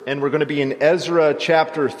And we're going to be in Ezra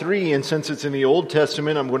chapter 3, and since it's in the Old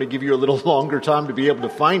Testament, I'm going to give you a little longer time to be able to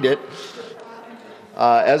find it.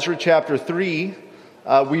 Ezra chapter 3,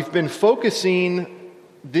 we've been focusing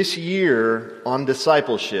this year on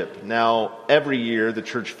discipleship. Now, every year the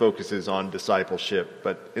church focuses on discipleship,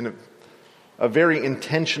 but in a very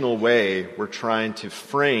intentional way, we're trying to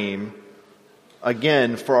frame,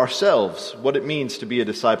 again, for ourselves, what it means to be a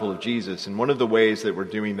disciple of Jesus. And one of the ways that we're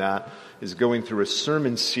doing that is going through a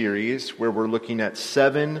sermon series where we're looking at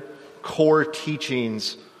 7 core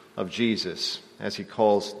teachings of Jesus as he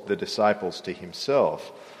calls the disciples to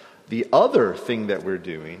himself. The other thing that we're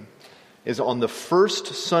doing is on the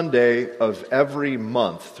first Sunday of every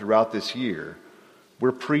month throughout this year,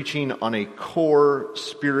 we're preaching on a core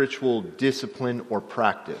spiritual discipline or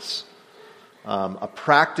practice. A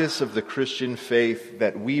practice of the Christian faith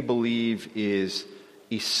that we believe is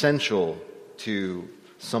essential to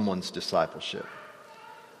someone's discipleship.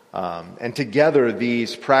 And together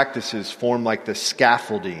these practices form like the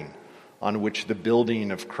scaffolding on which the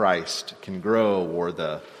building of Christ can grow, or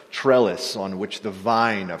the trellis on which the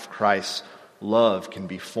vine of Christ's love can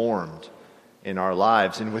be formed in our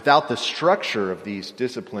lives. And without the structure of these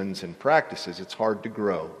disciplines and practices, it's hard to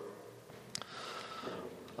grow.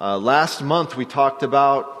 Last month we talked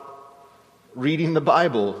about reading the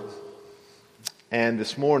Bible. And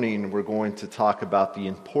this morning we're going to talk about the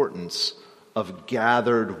importance of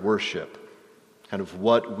gathered worship, kind of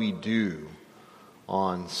what we do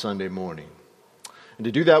on Sunday morning. And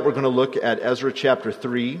to do that, we're going to look at Ezra chapter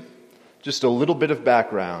 3, just a little bit of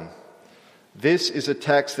background. This is a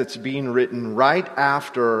text that's being written right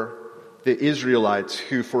after the Israelites,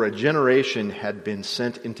 who for a generation had been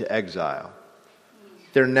sent into exile.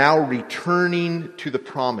 They're now returning to the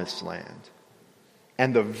promised land.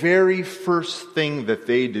 And the very first thing that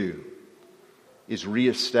they do is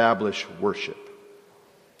reestablish worship.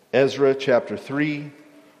 Ezra chapter 3,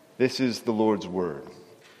 this is the Lord's word.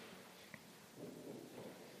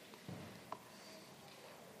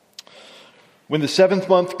 When the 7th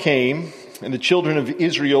month came, and the children of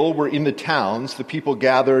Israel were in the towns, the people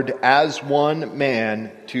gathered as one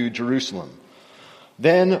man to Jerusalem.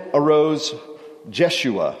 Then arose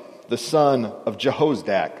Jeshua, the son of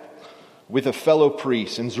Jehozadak, with a fellow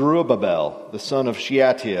priest, and Zerubbabel, the son of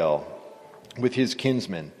Shealtiel, with his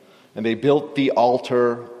kinsmen. And they built the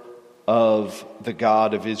altar of the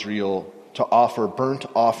God of Israel to offer burnt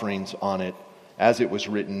offerings on it, as it was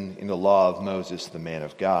written in the law of Moses, the man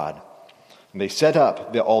of God. And they set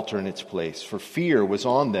up the altar in its place, for fear was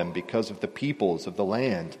on them because of the peoples of the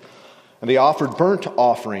land. And they offered burnt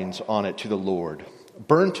offerings on it to the Lord,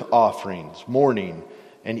 burnt offerings morning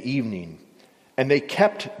and evening. And they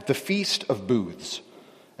kept the Feast of Booths,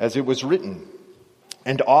 as it was written,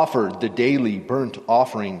 and offered the daily burnt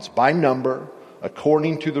offerings by number,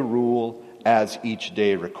 according to the rule, as each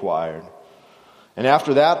day required. And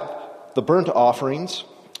after that, the burnt offerings,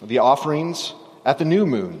 the offerings at the new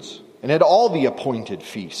moons, and at all the appointed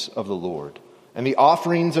feasts of the Lord, and the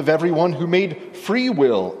offerings of everyone who made free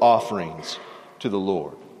will offerings to the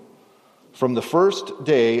Lord. From the first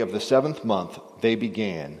day of the 7th month, they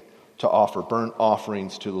began to offer burnt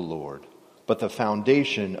offerings to the Lord. But the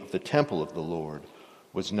foundation of the temple of the Lord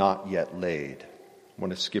was not yet laid. I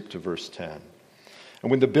want to skip to verse 10. And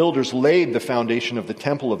when the builders laid the foundation of the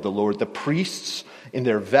temple of the Lord, the priests in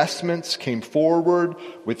their vestments came forward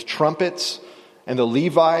with trumpets, and the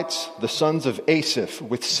Levites, the sons of Asaph,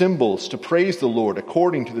 with cymbals to praise the Lord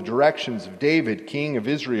according to the directions of David, king of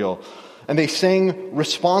Israel. And they sang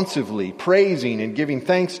responsively, praising and giving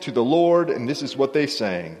thanks to the Lord. And this is what they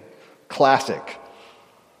sang. Classic.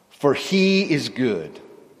 For he is good,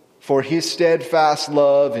 for his steadfast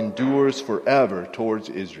love endures forever towards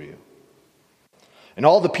Israel. And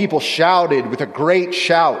all the people shouted with a great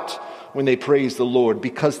shout when they praised the Lord,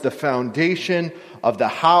 because the foundation of the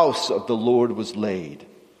house of the Lord was laid.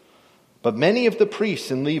 But many of the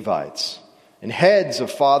priests and Levites and heads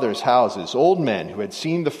of fathers' houses, old men who had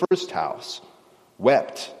seen the first house,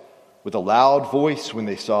 wept with a loud voice when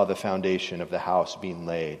they saw the foundation of the house being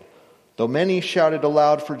laid, though many shouted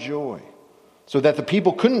aloud for joy, so that the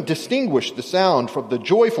people couldn't distinguish the sound from the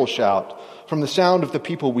joyful shout from the sound of the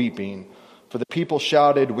people weeping. For the people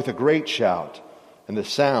shouted with a great shout, and the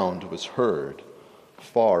sound was heard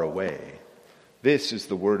far away. This is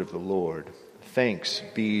the word of the Lord. Thanks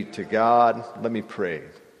be to God. Let me pray.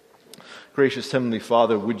 Gracious Heavenly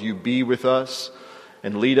Father, would you be with us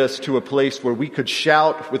and lead us to a place where we could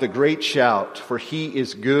shout with a great shout, for he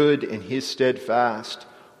is good and his steadfast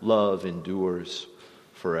love endures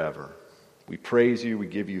forever. We praise you, we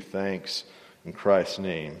give you thanks. In Christ's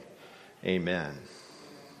name, amen.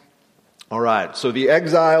 All right, so the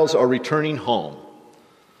exiles are returning home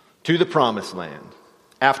to the promised land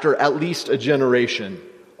after at least a generation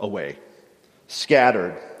away,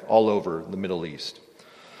 scattered all over the Middle East.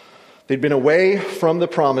 They'd been away from the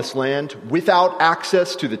promised land without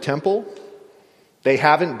access to the temple. They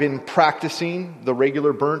haven't been practicing the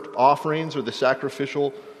regular burnt offerings or the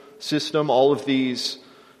sacrificial system, all of these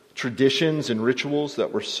traditions and rituals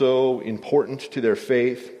that were so important to their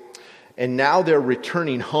faith. And now they're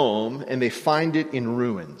returning home and they find it in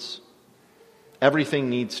ruins. Everything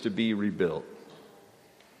needs to be rebuilt.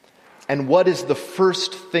 And what is the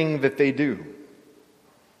first thing that they do?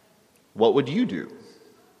 What would you do?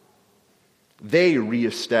 They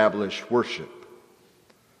reestablish worship.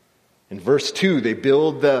 In verse 2, they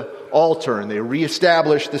build the altar and they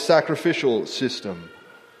reestablish the sacrificial system.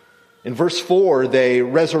 In verse 4, they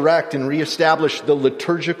resurrect and reestablish the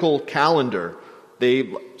liturgical calendar.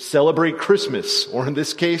 They celebrate Christmas, or in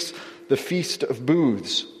this case, the Feast of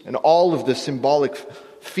Booths, and all of the symbolic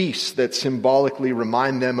feasts that symbolically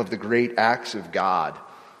remind them of the great acts of God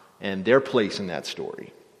and their place in that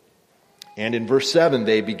story. And in verse 7,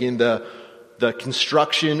 they begin the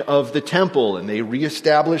construction of the temple, and they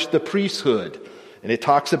reestablish the priesthood. And it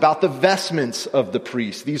talks about the vestments of the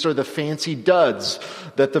priests. These are the fancy duds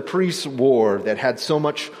that the priests wore that had so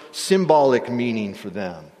much symbolic meaning for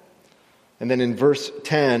them. And then in verse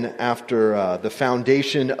 10, after the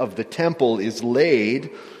foundation of the temple is laid,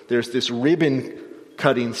 there's this ribbon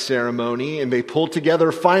cutting ceremony, and they pull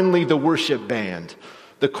together finally the worship band,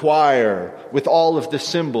 the choir with all of the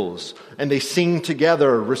cymbals, and they sing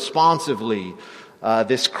together responsively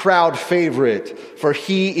this crowd favorite, "For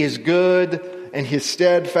he is good, and his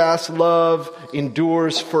steadfast love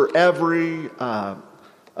endures forever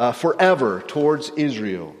towards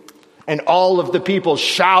Israel." And all of the people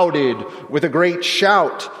shouted with a great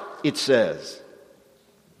shout, it says.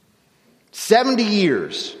 70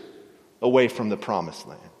 years away from the promised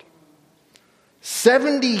land.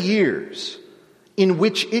 70 years in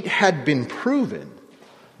which it had been proven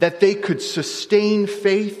that they could sustain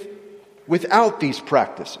faith without these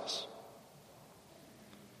practices.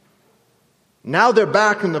 Now they're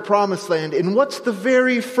back in the promised land, and what's the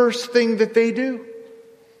very first thing that they do?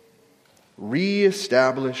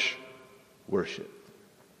 Reestablish worship.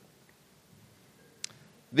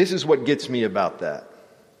 This is what gets me about that.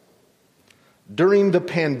 During the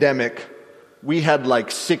pandemic, we had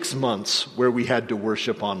like 6 months where we had to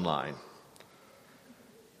worship online.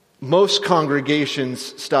 Most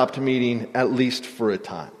congregations stopped meeting at least for a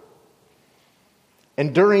time.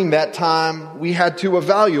 And during that time, we had to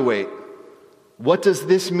evaluate, what does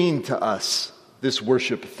this mean to us, this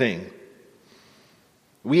worship thing?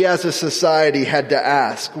 We as a society had to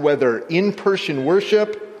ask whether in-person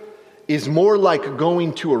worship is more like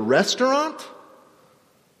going to a restaurant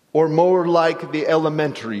or more like the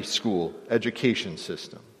elementary school education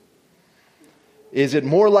system. Is it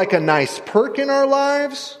more like a nice perk in our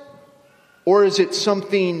lives, or is it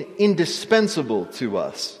something indispensable to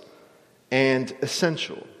us and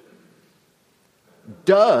essential?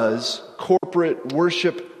 Does corporate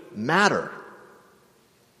worship matter?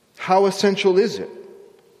 How essential is it?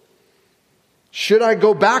 Should I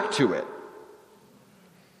go back to it?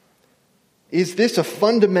 Is this a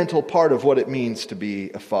fundamental part of what it means to be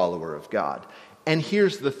a follower of God? And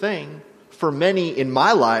here's the thing, for many in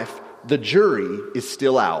my life, the jury is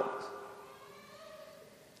still out.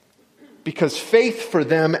 Because faith for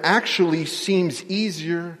them actually seems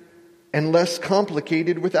easier and less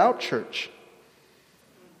complicated without church.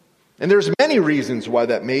 And there's many reasons why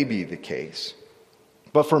that may be the case.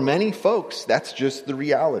 But for many folks, that's just the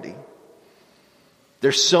reality.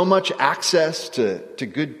 There's so much access to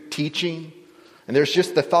good teaching. And there's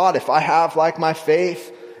just the thought, if I have like my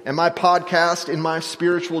faith and my podcast and my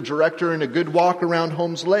spiritual director and a good walk around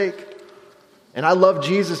Holmes Lake, and I love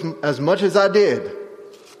Jesus as much as I did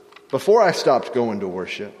before I stopped going to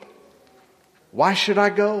worship, why should I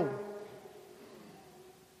go?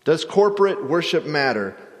 Does corporate worship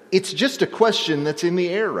matter? It's just a question that's in the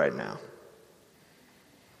air right now.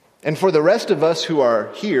 And for the rest of us who are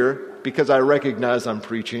here, because I recognize I'm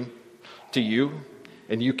preaching to you,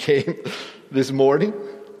 and you came this morning,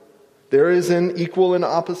 there is an equal and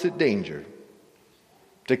opposite danger.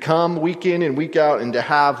 To come week in and week out and to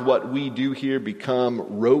have what we do here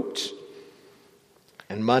become rote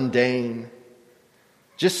and mundane,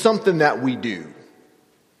 just something that we do,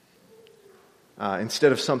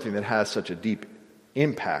 instead of something that has such a deep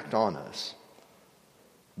impact on us.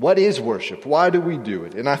 What is worship? Why do we do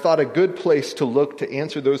it? And I thought a good place to look to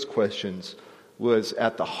answer those questions was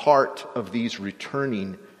at the heart of these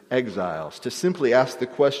returning exiles, to simply ask the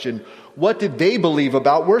question, what did they believe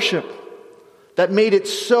about worship? that made it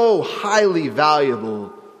so highly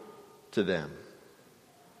valuable to them.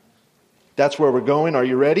 That's where we're going. Are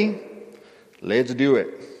you ready? Let's do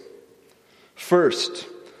it. First,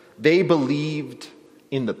 they believed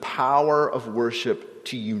in the power of worship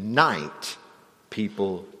to unite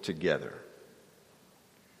people together.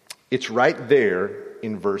 It's right there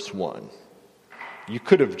in verse 1. You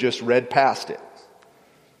could have just read past it.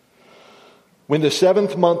 When the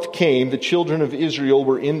 7th month came, the children of Israel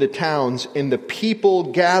were in the towns, and the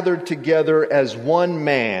people gathered together as one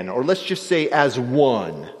man, or let's just say as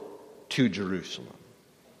one, to Jerusalem.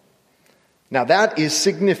 Now that is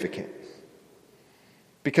significant,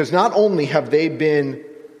 because not only have they been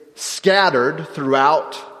scattered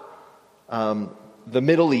throughout the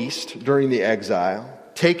Middle East during the exile,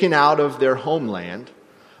 taken out of their homeland,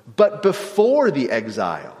 but before the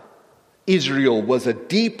exile, Israel was a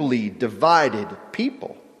deeply divided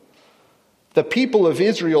people. The people of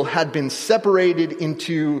Israel had been separated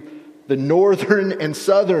into the northern and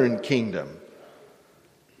southern kingdom.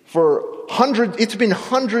 It's been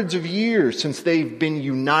hundreds of years since they've been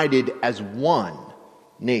united as one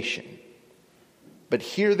nation. But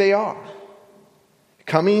here they are,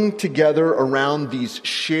 coming together around these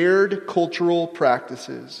shared cultural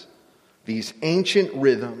practices, these ancient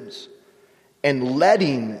rhythms, and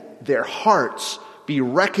letting their hearts be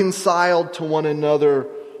reconciled to one another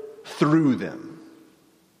through them.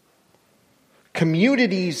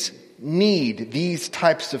 Communities need these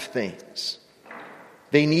types of things.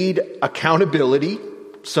 They need accountability,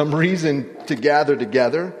 some reason to gather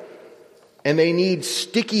together, and they need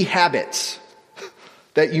sticky habits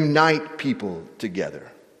that unite people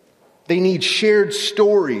together. They need shared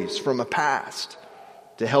stories from a past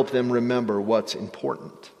to help them remember what's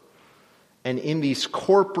important. And in these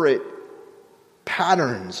corporate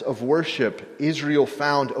patterns of worship, Israel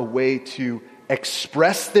found a way to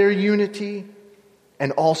express their unity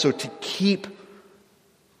and also to keep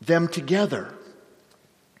them together.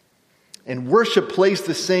 And worship plays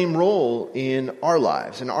the same role in our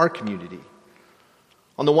lives, in our community.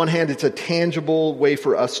 On the one hand, it's a tangible way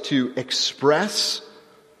for us to express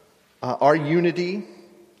our unity,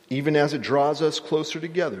 even as it draws us closer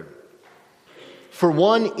together. For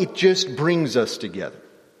one, it just brings us together.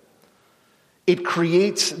 It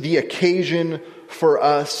creates the occasion for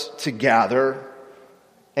us to gather,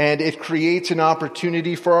 and it creates an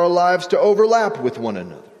opportunity for our lives to overlap with one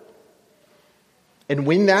another. And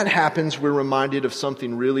when that happens, we're reminded of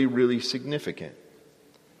something really, really significant.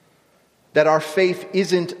 That our faith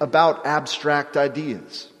isn't about abstract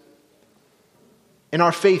ideas. And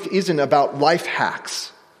our faith isn't about life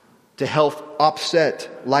hacks to help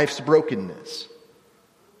offset life's brokenness.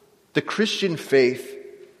 The Christian faith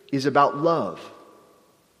is about love.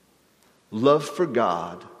 Love for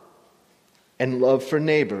God and love for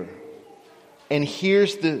neighbor. And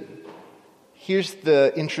here's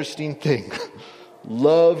the interesting thing.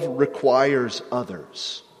 Love requires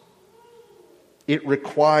others. It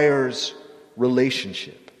requires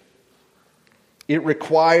relationship. It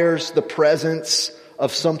requires the presence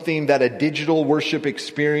of something that a digital worship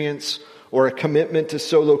experience or a commitment to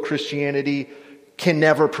solo Christianity can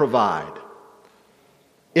never provide.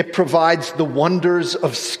 It provides the wonders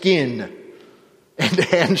of skin and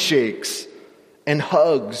handshakes and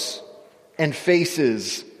hugs and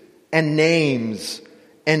faces and names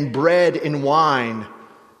and bread and wine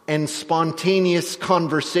and spontaneous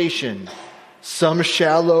conversation, some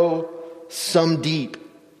shallow, some deep.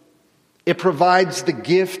 It provides the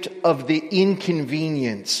gift of the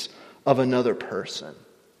inconvenience of another person.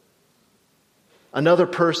 Another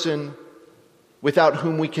person without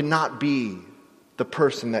whom we cannot be the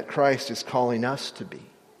person that Christ is calling us to be.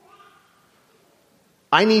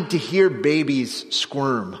 I need to hear babies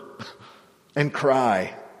squirm and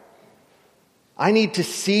cry. I need to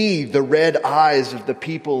see the red eyes of the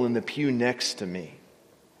people in the pew next to me.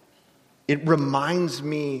 It reminds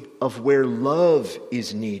me of where love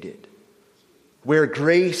is needed, where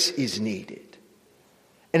grace is needed.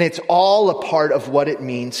 And it's all a part of what it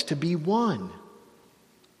means to be one.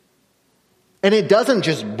 And it doesn't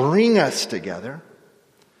just bring us together.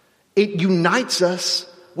 It unites us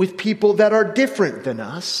with people that are different than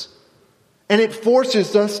us. And it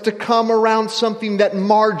forces us to come around something that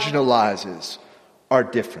marginalizes our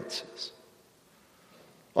differences.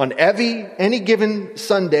 On any given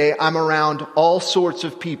Sunday, I'm around all sorts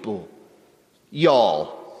of people.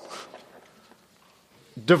 Y'all.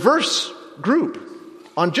 Diverse group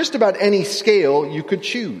on just about any scale you could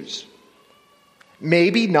choose.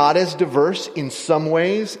 Maybe not as diverse in some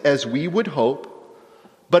ways as we would hope,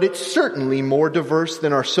 but it's certainly more diverse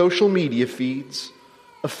than our social media feeds,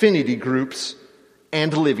 affinity groups,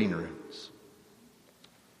 and living rooms.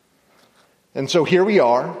 And so here we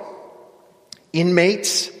are,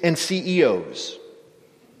 inmates and CEOs,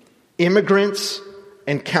 immigrants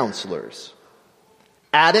and counselors,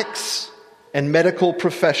 addicts and medical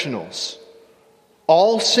professionals,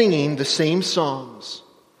 all singing the same songs,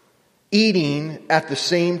 eating at the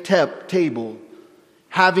same table,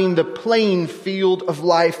 having the playing field of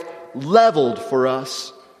life leveled for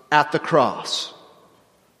us at the cross,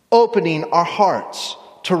 opening our hearts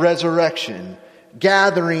to resurrection,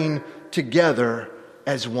 gathering together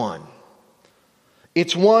as one.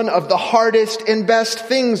 It's one of the hardest and best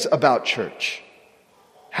things about church,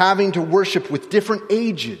 having to worship with different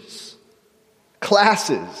ages,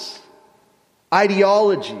 classes,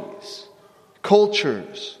 ideologies,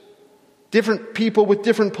 cultures, different people with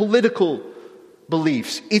different political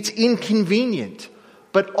beliefs. It's inconvenient,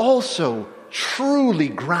 but also truly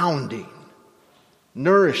grounding,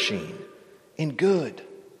 nourishing, and good.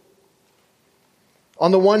 On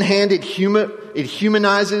the one hand, it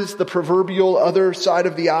humanizes the proverbial other side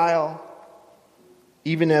of the aisle,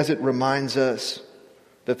 even as it reminds us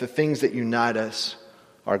that the things that unite us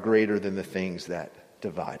are greater than the things that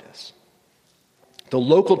divide us. The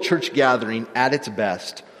local church gathering, at its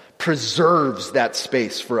best, preserves that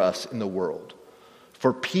space for us in the world,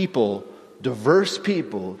 for people, diverse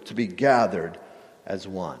people, to be gathered as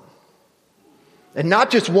one. And not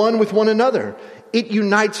just one with one another. It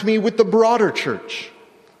unites me with the broader church.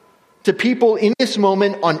 To people in this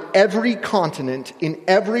moment on every continent, in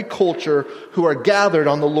every culture, who are gathered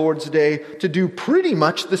on the Lord's Day to do pretty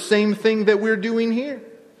much the same thing that we're doing here.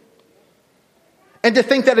 And to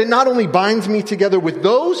think that it not only binds me together with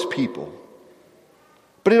those people,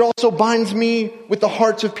 but it also binds me with the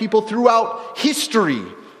hearts of people throughout history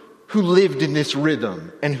who lived in this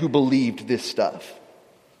rhythm and who believed this stuff.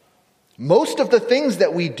 Most of the things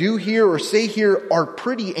that we do here or say here are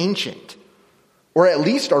pretty ancient, or at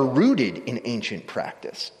least are rooted in ancient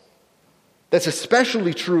practice. That's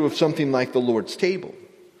especially true of something like the Lord's table.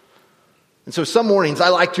 And so some mornings I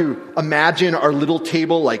like to imagine our little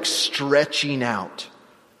table like stretching out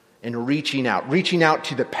and reaching out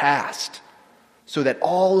to the past, so that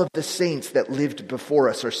all of the saints that lived before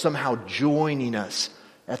us are somehow joining us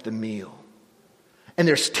at the meal. And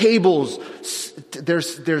there's tables,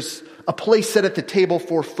 there's a place set at the table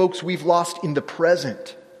for folks we've lost in the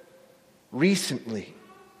present, recently,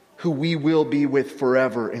 who we will be with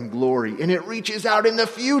forever in glory. And it reaches out in the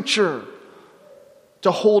future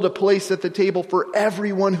to hold a place at the table for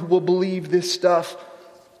everyone who will believe this stuff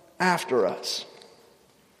after us.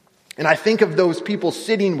 And I think of those people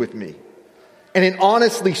sitting with me, and it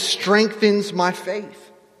honestly strengthens my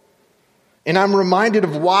faith. And I'm reminded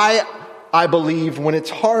of why I believe when it's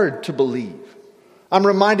hard to believe. I'm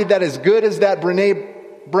reminded that as good as that Brene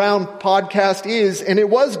Brown podcast is, and it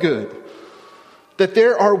was good, that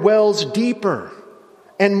there are wells deeper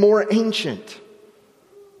and more ancient,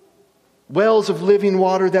 wells of living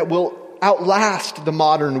water that will outlast the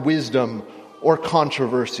modern wisdom or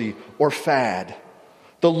controversy or fad.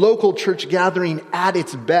 The local church gathering at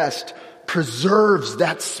its best preserves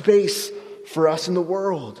that space for us in the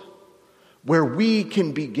world, where we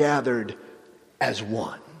can be gathered as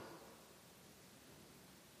one.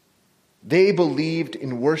 They believed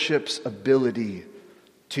in worship's ability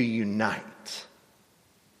to unite.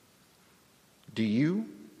 Do you?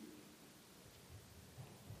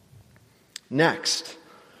 Next,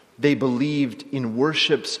 they believed in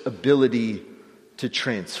worship's ability to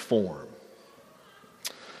transform.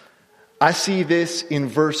 I see this in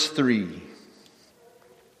verse 3.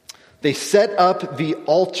 They set up the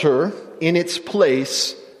altar in its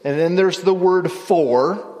place, and then there's the word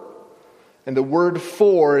for, and the word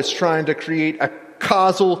for is trying to create a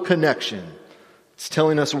causal connection. It's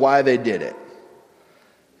telling us why they did it.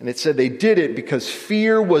 And it said they did it because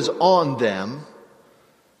fear was on them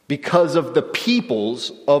because of the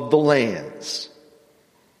peoples of the lands.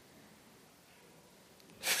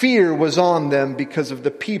 Fear was on them because of the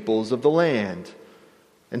peoples of the land.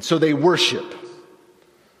 And so they worship.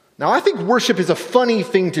 Now, I think worship is a funny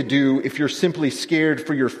thing to do if you're simply scared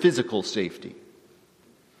for your physical safety.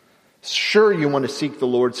 Sure, you want to seek the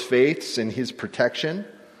Lord's faiths and His protection,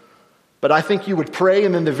 but I think you would pray,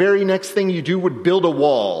 and then the very next thing you do would build a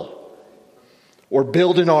wall or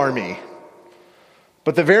build an army.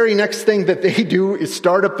 But the very next thing that they do is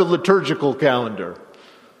start up the liturgical calendar,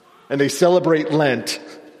 and they celebrate Lent.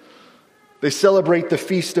 They celebrate the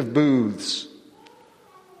Feast of Booths.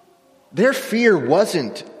 Their fear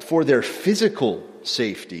wasn't for their physical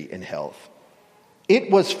safety and health. It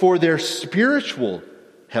was for their spiritual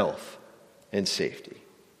health and safety.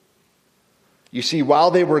 You see,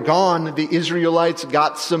 while they were gone, the Israelites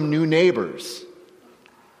got some new neighbors.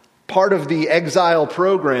 Part of the exile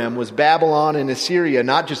program was Babylon and Assyria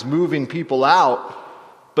not just moving people out,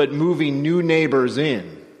 but moving new neighbors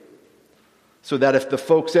in, so that if the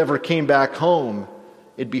folks ever came back home,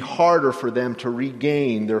 it'd be harder for them to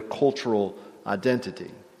regain their cultural identity.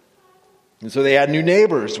 And so they had new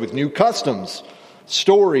neighbors with new customs,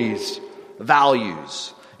 stories,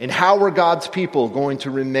 values. And how were God's people going to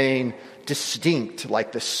remain distinct,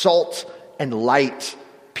 like the salt and light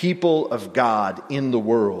people of God in the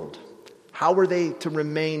world? How were they to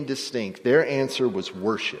remain distinct? Their answer was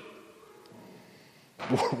worship.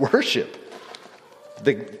 Worship.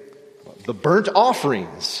 The burnt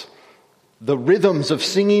offerings, the rhythms of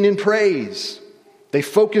singing and praise. They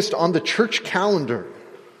focused on the church calendar,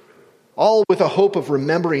 all with a hope of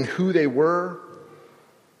remembering who they were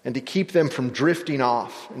and to keep them from drifting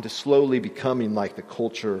off and to slowly becoming like the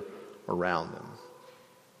culture around them.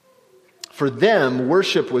 For them,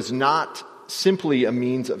 worship was not simply a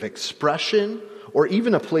means of expression or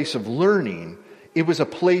even a place of learning. It was a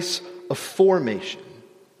place of formation.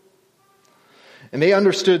 And they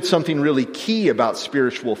understood something really key about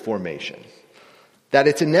spiritual formation, that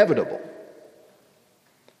it's inevitable.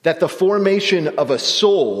 That the formation of a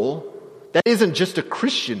soul, that isn't just a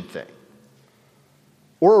Christian thing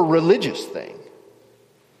or a religious thing.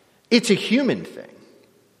 It's a human thing.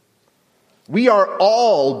 We are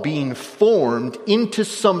all being formed into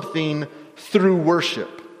something through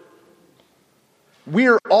worship.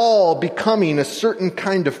 We're all becoming a certain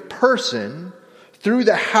kind of person through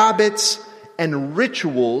the habits and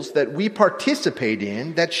rituals that we participate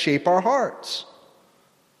in that shape our hearts.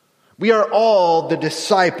 We are all the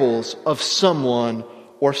disciples of someone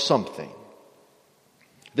or something.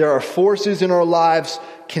 There are forces in our lives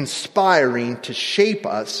conspiring to shape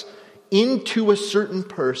us into a certain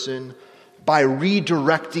person by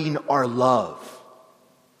redirecting our love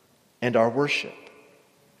and our worship.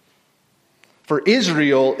 For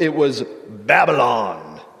Israel, it was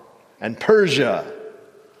Babylon and Persia.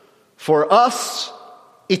 For us,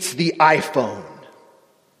 it's the iPhone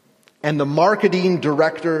and the marketing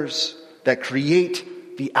directors that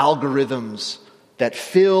create the algorithms that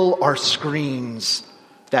fill our screens,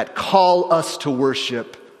 that call us to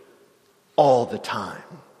worship all the time.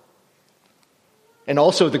 And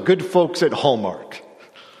also the good folks at Hallmark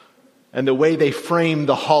and the way they frame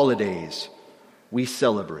the holidays we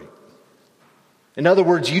celebrate. In other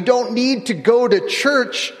words, you don't need to go to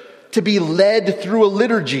church to be led through a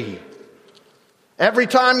liturgy. Every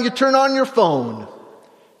time you turn on your phone,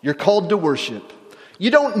 you're called to worship.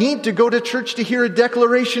 You don't need to go to church to hear a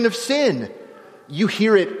declaration of sin. You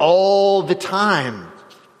hear it all the time.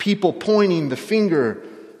 People pointing the finger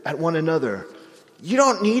at one another. You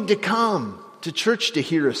don't need to come to church to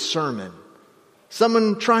hear a sermon.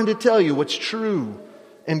 Someone trying to tell you what's true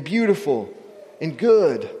and beautiful and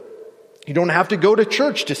good. You don't have to go to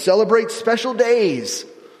church to celebrate special days.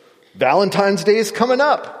 Valentine's Day is coming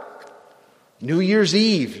up. New Year's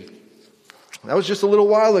Eve. That was just a little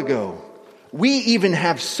while ago. We even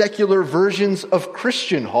have secular versions of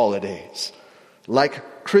Christian holidays,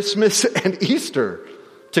 like Christmas and Easter,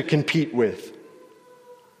 to compete with.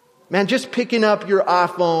 Man, just picking up your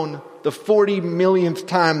iPhone the 40 millionth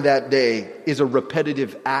time that day is a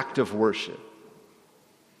repetitive act of worship.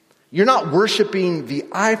 You're not worshiping the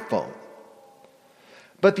iPhone,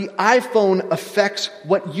 but the iPhone affects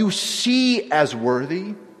what you see as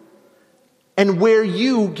worthy and where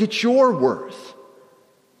you get your worth.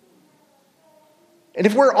 And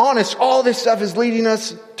if we're honest, all this stuff is leading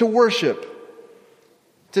us to worship.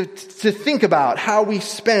 To think about how we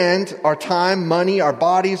spend our time, money, our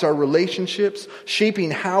bodies, our relationships, shaping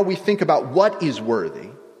how we think about what is worthy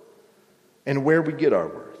and where we get our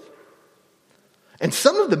worth. And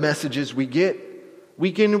some of the messages we get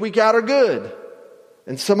week in and week out are good,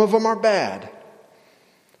 and some of them are bad.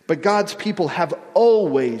 But God's people have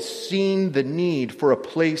always seen the need for a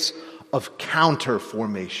place of counter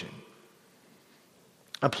formation.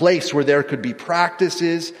 A place where there could be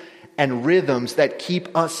practices and rhythms that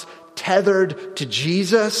keep us tethered to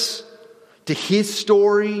Jesus, to His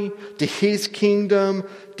story, to His kingdom,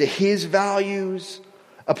 to His values.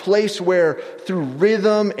 A place where through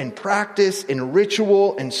rhythm and practice and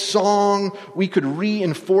ritual and song, we could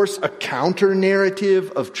reinforce a counter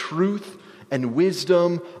narrative of truth and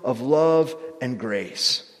wisdom, of love and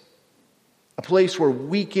grace. A place where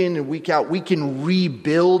week in and week out, we can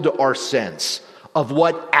rebuild our sense of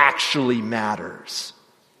what actually matters.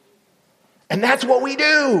 And that's what we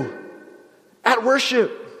do at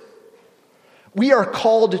worship. We are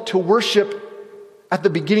called to worship at the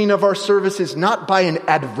beginning of our services, not by an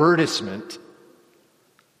advertisement,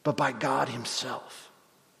 but by God Himself.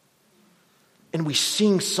 And we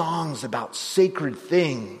sing songs about sacred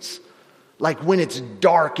things, like when it's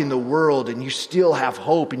dark in the world and you still have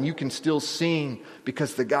hope and you can still sing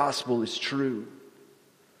because the gospel is true.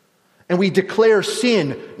 And we declare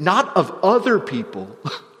sin not of other people.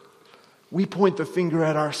 We point the finger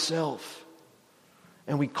at ourselves.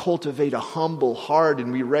 And we cultivate a humble heart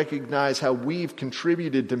and we recognize how we've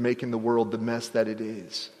contributed to making the world the mess that it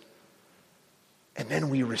is. And then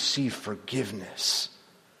we receive forgiveness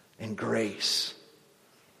and grace.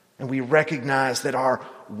 And we recognize that our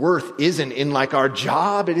worth isn't in like our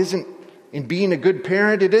job. It isn't in being a good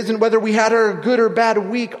parent. It isn't whether we had a good or bad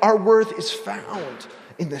week. Our worth is found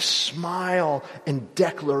in the smile and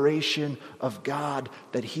declaration of God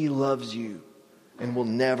that He loves you and will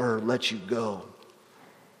never let you go.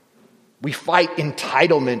 We fight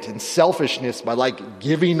entitlement and selfishness by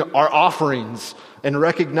giving our offerings and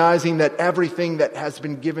recognizing that everything that has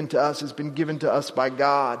been given to us by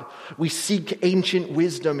God. We seek ancient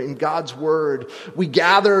wisdom in God's word. We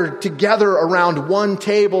gather together around one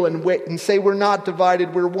table and say we're not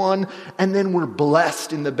divided, we're one. And then we're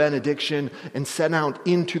blessed in the benediction and sent out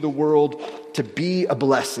into the world to be a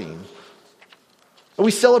blessing. And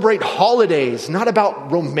we celebrate holidays, not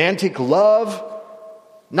about romantic love,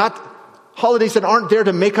 not holidays that aren't there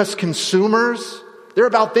to make us consumers. They're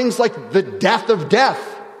about things like the death of death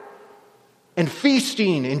and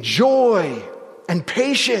feasting and joy and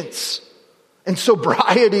patience and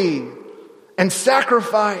sobriety and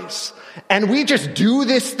sacrifice. And we just do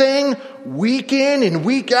this thing week in and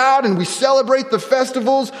week out, and we celebrate the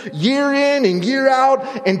festivals year in and year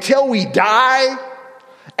out until we die.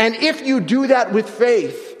 And if you do that with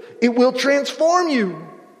faith, it will transform you.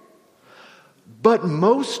 But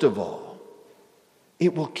most of all,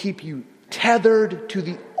 it will keep you tethered to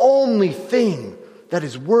the only thing that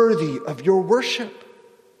is worthy of your worship.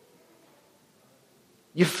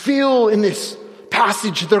 You feel in this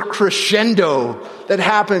passage the crescendo that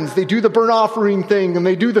happens. They do the burnt offering thing, and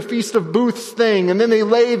they do the Feast of Booths thing, and then they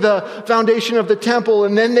lay the foundation of the temple,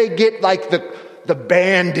 and then they get the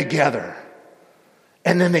band together.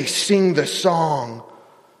 And then they sing the song,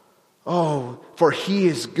 "Oh, for He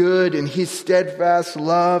is good and His steadfast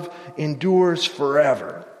love endures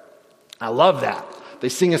forever." I love that. They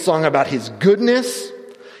sing a song about His goodness,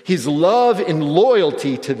 His love and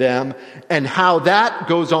loyalty to them, and how that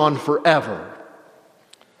goes on forever.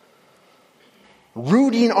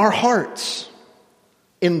 Rooting our hearts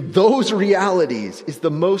in those realities is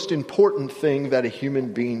the most important thing that a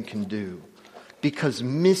human being can do. Because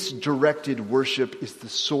misdirected worship is the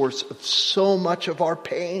source of so much of our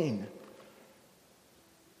pain.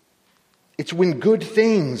 It's when good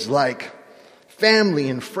things like family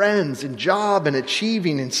and friends and job and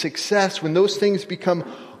achieving and success, when those things become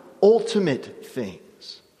ultimate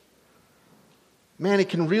things, man, it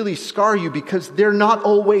can really scar you because they're not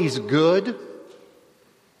always good.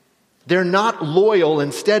 They're not loyal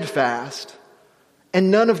and steadfast, and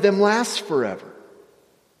none of them lasts forever.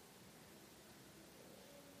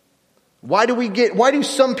 Why do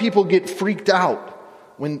some people get freaked out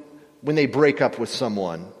when they break up with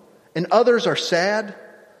someone? And others are sad,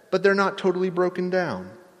 but they're not totally broken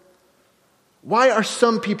down. Why are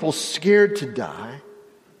some people scared to die,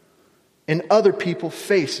 and other people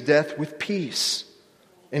face death with peace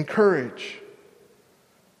and courage?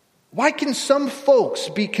 Why can some folks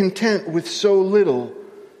be content with so little,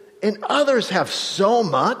 and others have so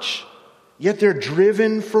much, yet they're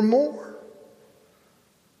driven for more?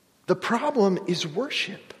 The problem is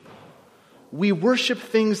worship. We worship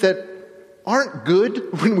things that aren't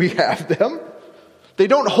good when we have them. They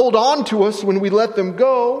don't hold on to us when we let them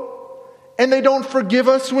go. And they don't forgive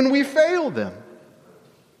us when we fail them.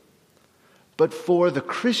 But for the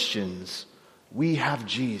Christians, we have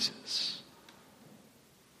Jesus,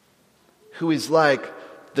 who is like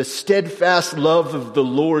the steadfast love of the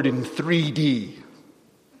Lord in 3D,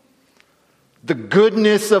 the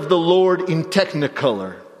goodness of the Lord in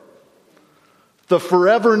Technicolor, the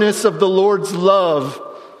foreverness of the Lord's love,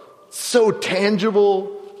 so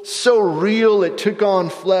tangible, so real, it took on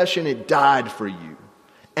flesh and it died for you.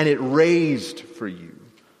 And it raised for you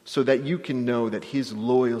so that you can know that His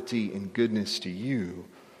loyalty and goodness to you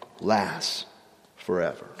lasts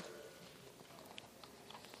forever.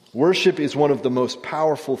 Worship is one of the most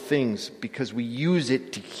powerful things because we use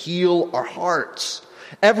it to heal our hearts.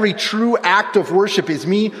 Every true act of worship is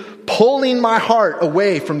me pulling my heart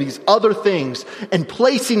away from these other things and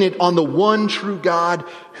placing it on the one true God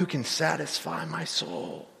who can satisfy my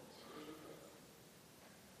soul.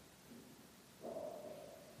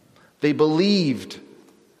 They believed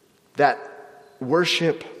that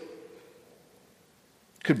worship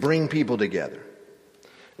could bring people together.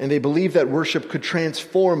 And they believed that worship could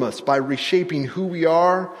transform us by reshaping who we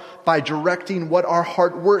are, by directing what our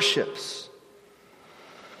heart worships.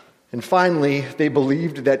 And finally, they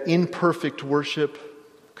believed that imperfect worship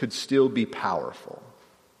could still be powerful.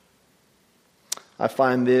 I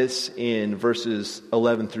find this in verses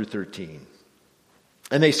 11 through 13.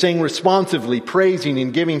 And they sang responsively, praising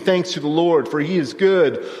and giving thanks to the Lord, for he is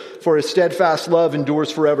good, for his steadfast love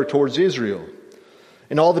endures forever towards Israel.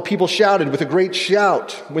 And all the people shouted with a great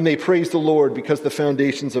shout when they praised the Lord, because the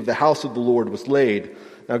foundations of the house of the Lord was laid.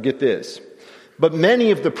 Now get this. But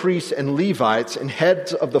many of the priests and Levites and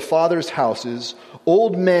heads of the fathers' houses,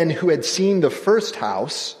 old men who had seen the first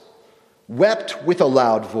house, wept with a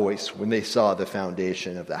loud voice when they saw the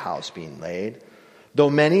foundation of the house being laid, though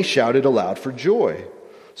many shouted aloud for joy,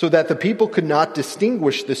 so that the people could not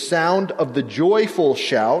distinguish the sound of the joyful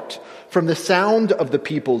shout from the sound of the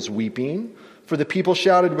people's weeping. For the people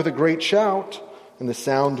shouted with a great shout, and the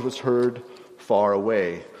sound was heard far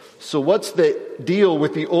away. So what's the deal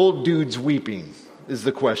with the old dudes weeping, is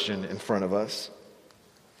the question in front of us.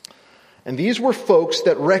 And these were folks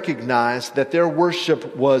that recognized that their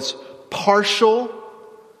worship was partial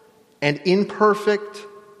and imperfect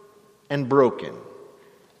and broken.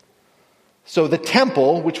 So the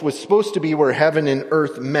temple, which was supposed to be where heaven and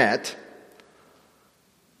earth met,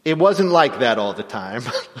 it wasn't like that all the time.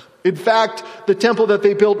 In fact, the temple that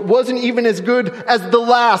they built wasn't even as good as the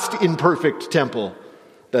last imperfect temple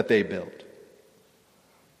that they built.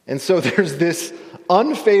 And so there's this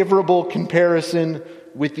unfavorable comparison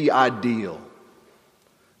with the ideal.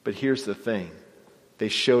 But here's the thing. They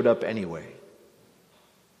showed up anyway.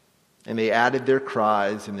 And they added their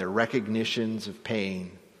cries and their recognitions of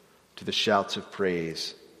pain to the shouts of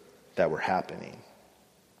praise that were happening.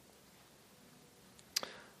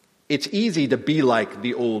 It's easy to be like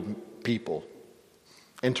the old people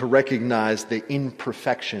and to recognize the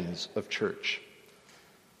imperfections of church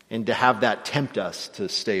and to have that tempt us to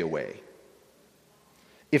stay away.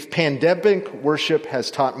 If pandemic worship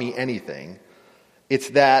has taught me anything,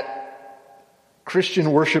 it's that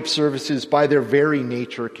Christian worship services by their very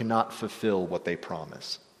nature cannot fulfill what they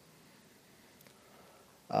promise.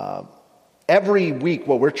 Every week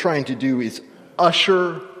what we're trying to do is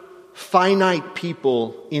usher finite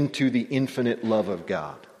people into the infinite love of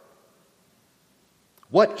God.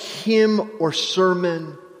 What hymn or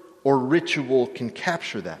sermon or ritual can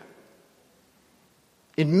capture that?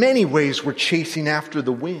 In many ways, we're chasing after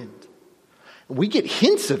the wind. We get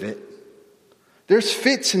hints of it. There's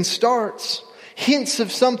fits and starts, hints of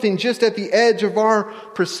something just at the edge of our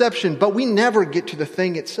perception, but we never get to the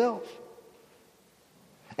thing itself.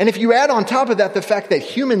 And if you add on top of that the fact that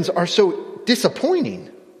humans are so disappointing,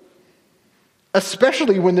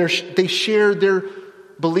 especially when they share their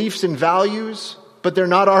beliefs and values, but they're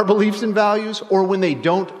not our beliefs and values, or when they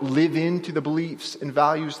don't live into the beliefs and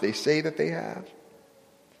values they say that they have.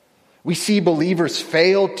 We see believers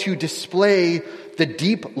fail to display the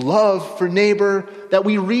deep love for neighbor that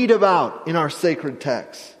we read about in our sacred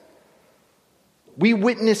texts. We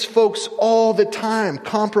witness folks all the time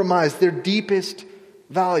compromise their deepest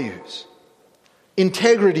values.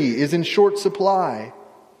 Integrity is in short supply.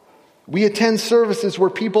 We attend services where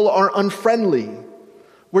people are unfriendly,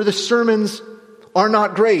 where the sermons are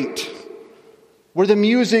not great, where the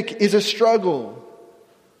music is a struggle,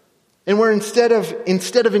 and where instead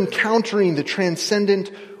of encountering the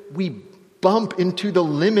transcendent, we bump into the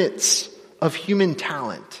limits of human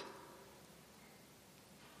talent.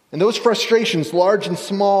 And those frustrations, large and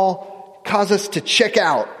small, cause us to check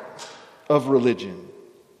out of religion.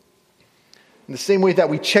 In the same way that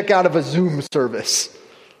we check out of a Zoom service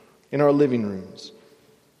in our living rooms.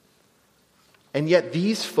 And yet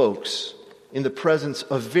these folks, in the presence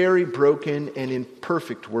of very broken and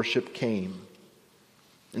imperfect worship, came.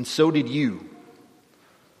 And so did you,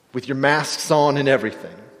 with your masks on and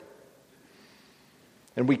everything.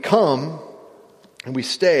 And we come and we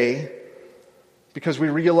stay because we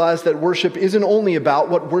realize that worship isn't only about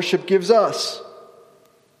what worship gives us.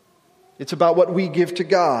 It's about what we give to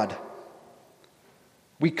God.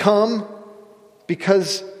 We come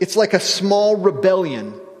because it's like a small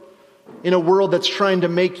rebellion in a world that's trying to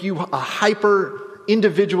make you a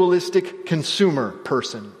hyper-individualistic consumer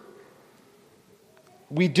person.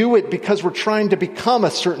 We do it because we're trying to become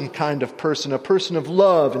a certain kind of person, a person of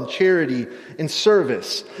love and charity and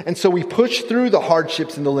service. And so we push through the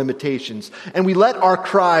hardships and the limitations, and we let our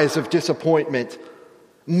cries of disappointment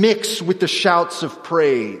mix with the shouts of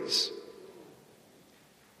praise.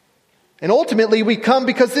 And ultimately, we come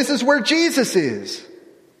because this is where Jesus is.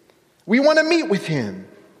 We want to meet with him.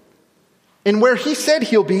 And where he said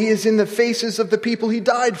he'll be is in the faces of the people he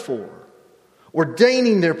died for.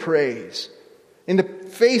 ordaining their praise in the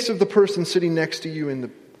face of the person sitting next to you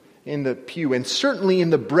in the pew, and certainly in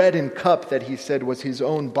the bread and cup that he said was his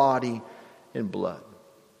own body and blood.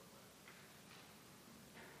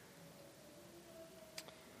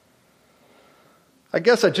 I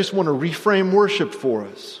guess I just want to reframe worship for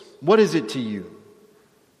us. What is it to you?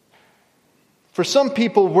 For some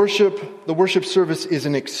people, the worship service is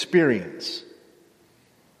an experience.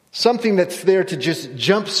 Something that's there to just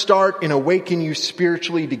jumpstart and awaken you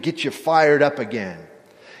spiritually, to get you fired up again.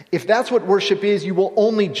 If that's what worship is, you will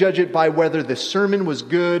only judge it by whether the sermon was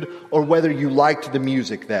good or whether you liked the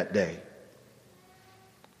music that day.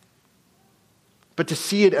 But to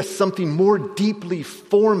see it as something more deeply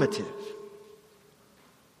formative,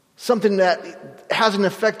 something that has an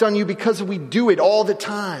effect on you because we do it all the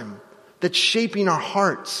time, that's shaping our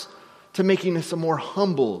hearts to making us a more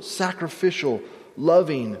humble, sacrificial,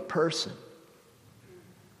 loving person.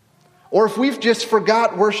 Or if we've just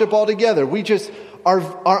forgot worship altogether,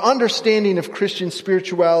 our understanding of Christian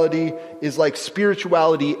spirituality is like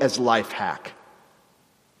spirituality as life hack.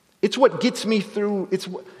 It's what gets me through.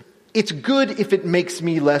 It's good if it makes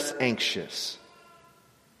me less anxious.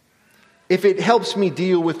 If it helps me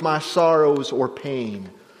deal with my sorrows or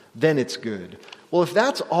pain, then it's good. Well, if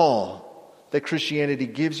that's all that Christianity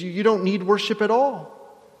gives you, you don't need worship at all.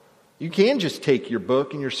 You can just take your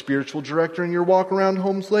book and your spiritual director and your walk around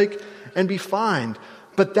Holmes Lake and be fine.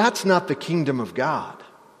 But that's not the kingdom of God,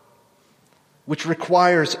 which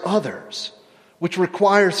requires others, which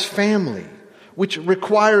requires family, which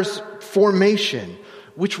requires formation,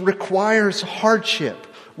 which requires hardship,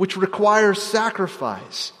 which requires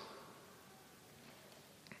sacrifice,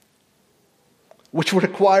 which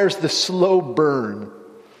requires the slow burn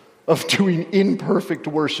of doing imperfect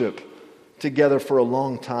worship together for a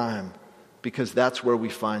long time, because that's where we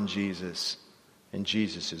find Jesus, and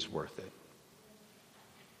Jesus is worth it.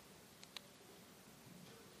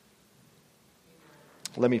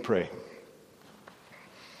 Let me pray.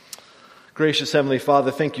 Gracious Heavenly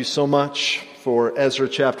Father, thank you so much for Ezra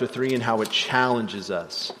chapter 3 and how it challenges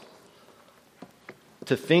us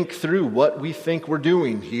to think through what we think we're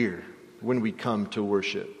doing here when we come to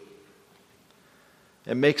worship.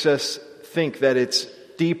 It makes us think that it's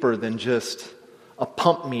deeper than just a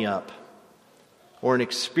pump me up or an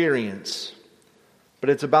experience, but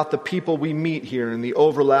it's about the people we meet here and the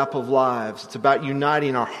overlap of lives. It's about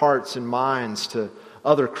uniting our hearts and minds to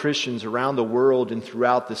other Christians around the world and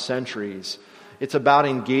throughout the centuries. It's about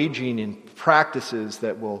engaging in practices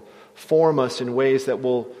that will form us in ways that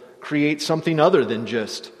will create something other than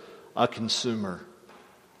just a consumer.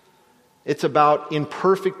 It's about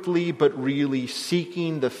imperfectly but really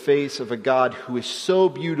seeking the face of a God who is so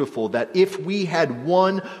beautiful that if we had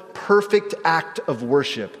one perfect act of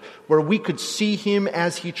worship where we could see Him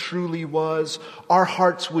as He truly was, our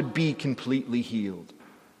hearts would be completely healed.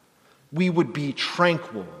 We would be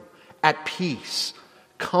tranquil, at peace,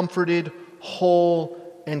 comforted,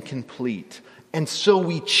 whole, and complete. And so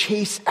we chase